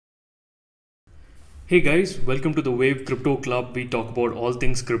Hey guys, welcome to the Wave Crypto Club. We talk about all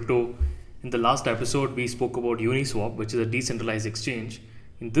things crypto. In the last episode, we spoke about Uniswap, which is a decentralized exchange.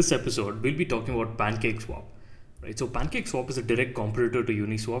 In this episode, we'll be talking about Pancakeswap. Right? So Pancakeswap is a direct competitor to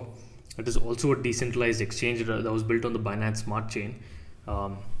Uniswap. It is also a decentralized exchange that was built on the Binance Smart Chain.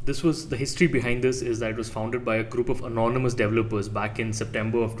 This was the history behind this is that it was founded by a group of anonymous developers back in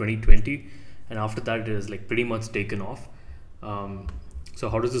September of 2020, and after that, it has pretty much taken off. So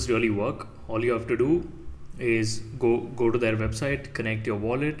how does this really work? All you have to do is go to their website, connect your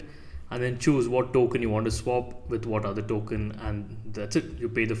wallet, and then choose what token you want to swap with what other token, and that's it. You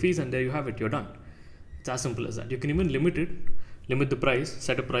pay the fees, and there you have it. You're done. It's as simple as that. You can even limit the price,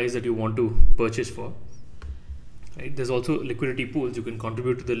 set a price that you want to purchase for. Right? There's also liquidity pools. You can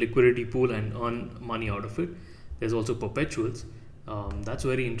contribute to the liquidity pool and earn money out of it. There's also perpetuals. That's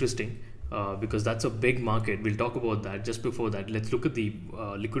very interesting. Because that's a big market. We'll talk about that. Just before that, let's look at the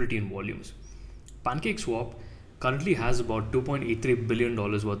liquidity and volumes. Pancakeswap currently has about $2.83 billion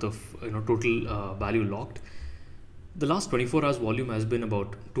worth of total value locked. The last 24 hours volume has been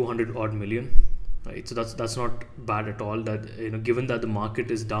about 200 odd million. Right, so that's not bad at all. That given that the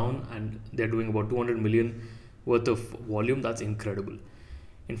market is down and they're doing about 200 million worth of volume, that's incredible.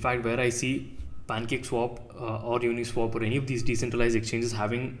 In fact, where I see Pancakeswap or Uniswap or any of these decentralized exchanges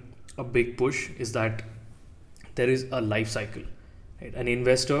having a big push is that there is a life cycle. Right? An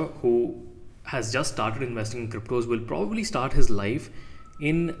investor who has just started investing in cryptos will probably start his life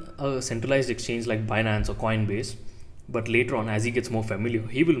in a centralized exchange like Binance or Coinbase, but later on, as he gets more familiar,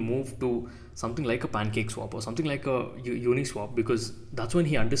 he will move to something like a Pancakeswap or something like a Uniswap, because that's when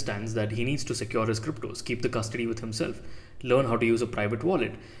he understands that he needs to secure his cryptos, keep the custody with himself, learn how to use a private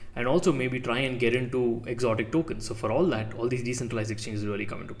wallet, and also maybe try and get into exotic tokens. So for all that, all these decentralized exchanges really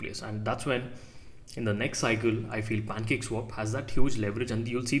come into place, and that's when in the next cycle I feel Pancakeswap has that huge leverage, and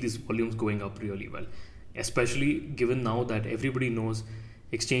you'll see these volumes going up really well, especially given now that everybody knows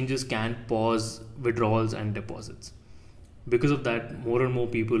exchanges can pause withdrawals and deposits. Because of that, more and more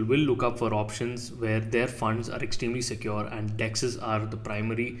people will look up for options where their funds are extremely secure, and DEXs are the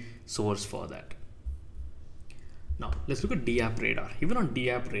primary source for that. Now let's look at DApp Radar. Even on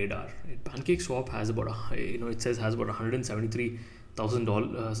DApp Radar, Pancakeswap has about it says has about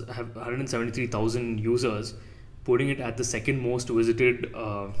 173,000 users, putting it at the second most visited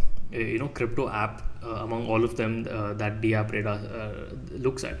crypto app among all of them that DApp Radar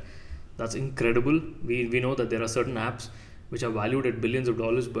looks at. That's incredible. We know that there are certain apps which are valued at billions of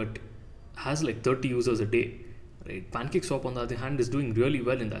dollars but has like 30 users a day. Right? Pancakeswap, on the other hand, is doing really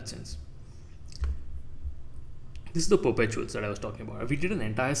well in that sense. This is the perpetuals that I was talking about. We did an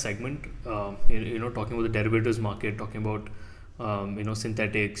entire segment, talking about the derivatives market, talking about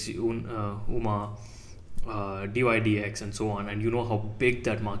synthetics, UMA, DYDX, and so on. And you know how big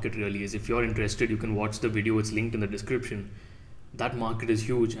that market really is. If you're interested, you can watch the video. It's linked in the description. That market is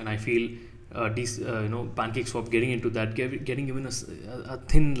huge, and I feel Pancakeswap getting into that, getting even a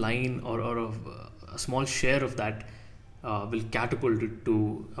thin line or a small share of that will catapult it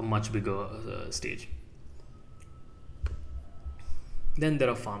to a much bigger stage. Then there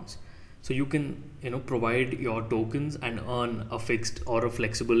are farms. So you can provide your tokens and earn a fixed or a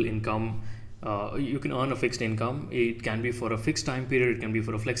flexible income. You can earn a fixed income. It can be for a fixed time period. It can be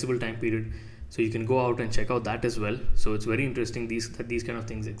for a flexible time period. So you can go out and check out that as well. So it's very interesting that these kind of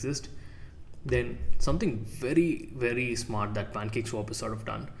things exist. Then something very, very smart that Pancakeswap has sort of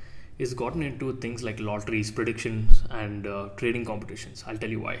done is gotten into things like lotteries, predictions, and trading competitions. I'll tell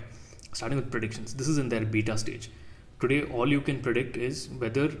you why. Starting with predictions. This is in their beta stage. Today, all you can predict is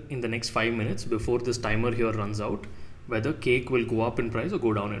whether in the next 5 minutes before this timer here runs out, whether cake will go up in price or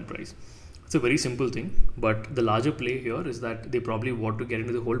go down in price. It's a very simple thing, but the larger play here is that they probably want to get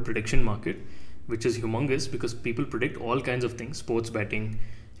into the whole prediction market, which is humongous because people predict all kinds of things: sports betting,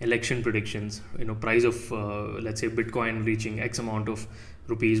 election predictions, price of let's say Bitcoin reaching X amount of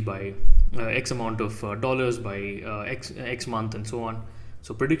rupees by X amount of dollars by X month, and so on.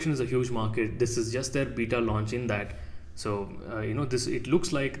 So prediction is a huge market. This is just their beta launch in that. So it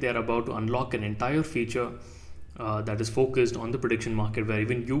looks like they're about to unlock an entire feature that is focused on the prediction market, where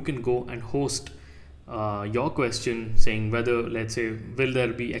even you can go and host your question saying whether, let's say, will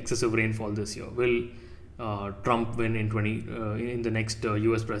there be excessive rainfall this year? Will Trump win in the next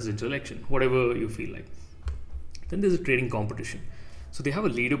US presidential election? Whatever you feel like. Then there's a trading competition. So they have a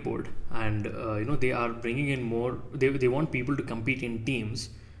leaderboard, and they are bringing in more. They want people to compete in teams,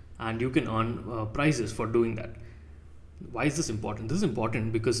 and you can earn prizes for doing that. Why is this important? This is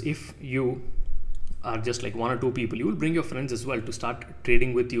important because if you are just like one or two people, you will bring your friends as well to start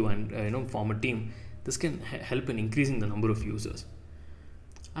trading with you and form a team. This can help in increasing the number of users.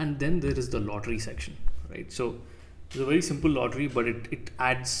 And then there is the lottery section, right? So it's a very simple lottery, but it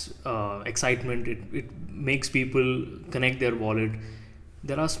adds excitement. It makes people connect their wallet.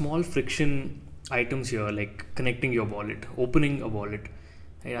 There are small friction items here, like connecting your wallet, opening a wallet,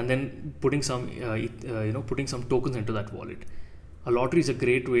 and then putting some putting some tokens into that wallet. A lottery is a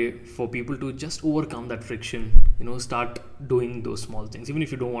great way for people to just overcome that friction, start doing those small things. Even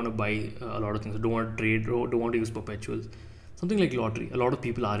if you don't want to buy a lot of things, don't want to trade, or don't want to use perpetuals, something like lottery, a lot of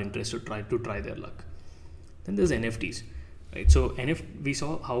people are interested to try their luck. Then there's NFTs, right? So we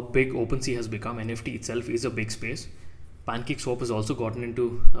saw how big OpenSea has become. NFT itself is a big space. Pancakeswap has also gotten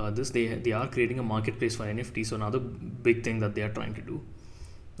into this. They are creating a marketplace for NFTs. So another big thing that they are trying to do.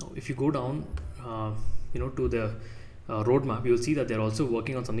 Now, if you go down, to the roadmap, you'll see that they're also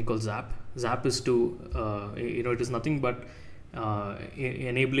working on something called Zap. Zap is it is nothing but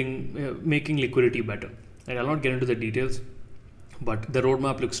enabling, making liquidity better. And I'll not get into the details, but the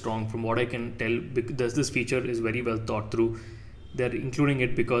roadmap looks strong from what I can tell. Because this feature is very well thought through. They're including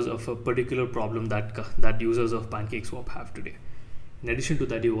it because of a particular problem that users of Pancakeswap have today. In addition to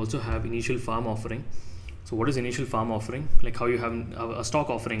that, you also have initial farm offering. So what is initial farm offering? Like how you have a stock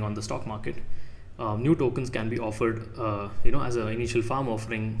offering on the stock market. New tokens can be offered, as an initial farm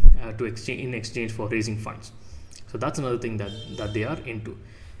offering in exchange for raising funds. So that's another thing that they are into.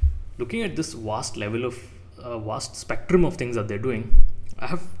 Looking at this vast level of vast spectrum of things that they're doing, I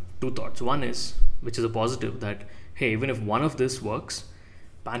have two thoughts. One is, which is a positive, that hey, even if one of this works,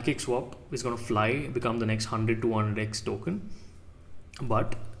 Pancakeswap is going to fly, become the next 100-200x token.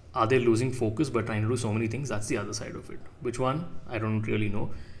 But are they losing focus by trying to do so many things? That's the other side of it. Which one? I don't really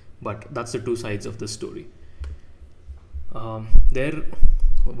know. But that's the two sides of this story. Their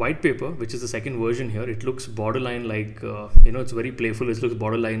white paper, which is the second version here, it looks borderline like, it's very playful. It looks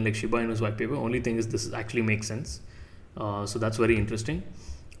borderline like Shiba Inu's white paper. Only thing is this actually makes sense. So that's very interesting.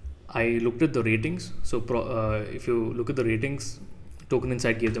 I looked at the ratings. So if you look at the ratings, Token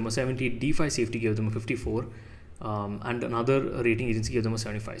Insight gave them a 70, DeFi Safety gave them a 54, and another rating agency gave them a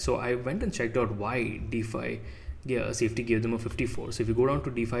 75. So I went and checked out why DeFi Safety gave them a 54. So if you go down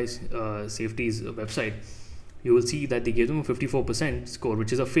to DeFi Safety's website, you will see that they gave them a 54% score,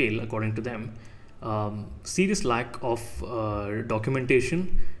 which is a fail according to them. Serious lack of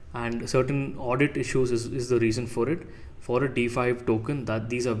documentation and certain audit issues is the reason for it. For a DeFi token, that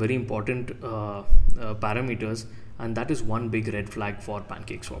these are very important parameters, and that is one big red flag for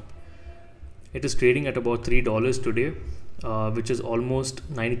Pancakeswap. It is trading at about $3 today, which is almost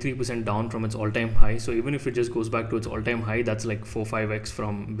 93% down from its all-time high. So even if it just goes back to its all-time high, that's like 4-5x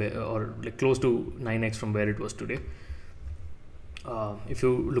from or like close to 9x from where it was today. If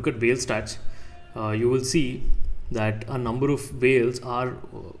you look at whale stats, you will see that a number of whales are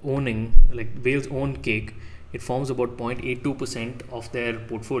owning, like whales own Cake. It forms about 0.82% of their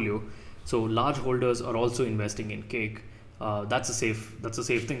portfolio. So large holders are also investing in Cake. That's a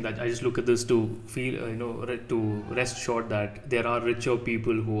safe thing. That I just look at this to feel, to rest assured that there are richer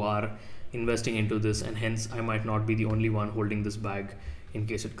people who are investing into this, and hence I might not be the only one holding this bag in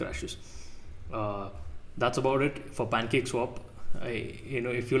case it crashes. That's about it for Pancakeswap.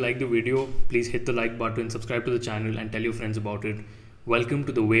 If you like the video, please hit the like button, subscribe to the channel, and tell your friends about it. Welcome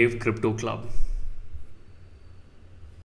to the Wave Crypto Club.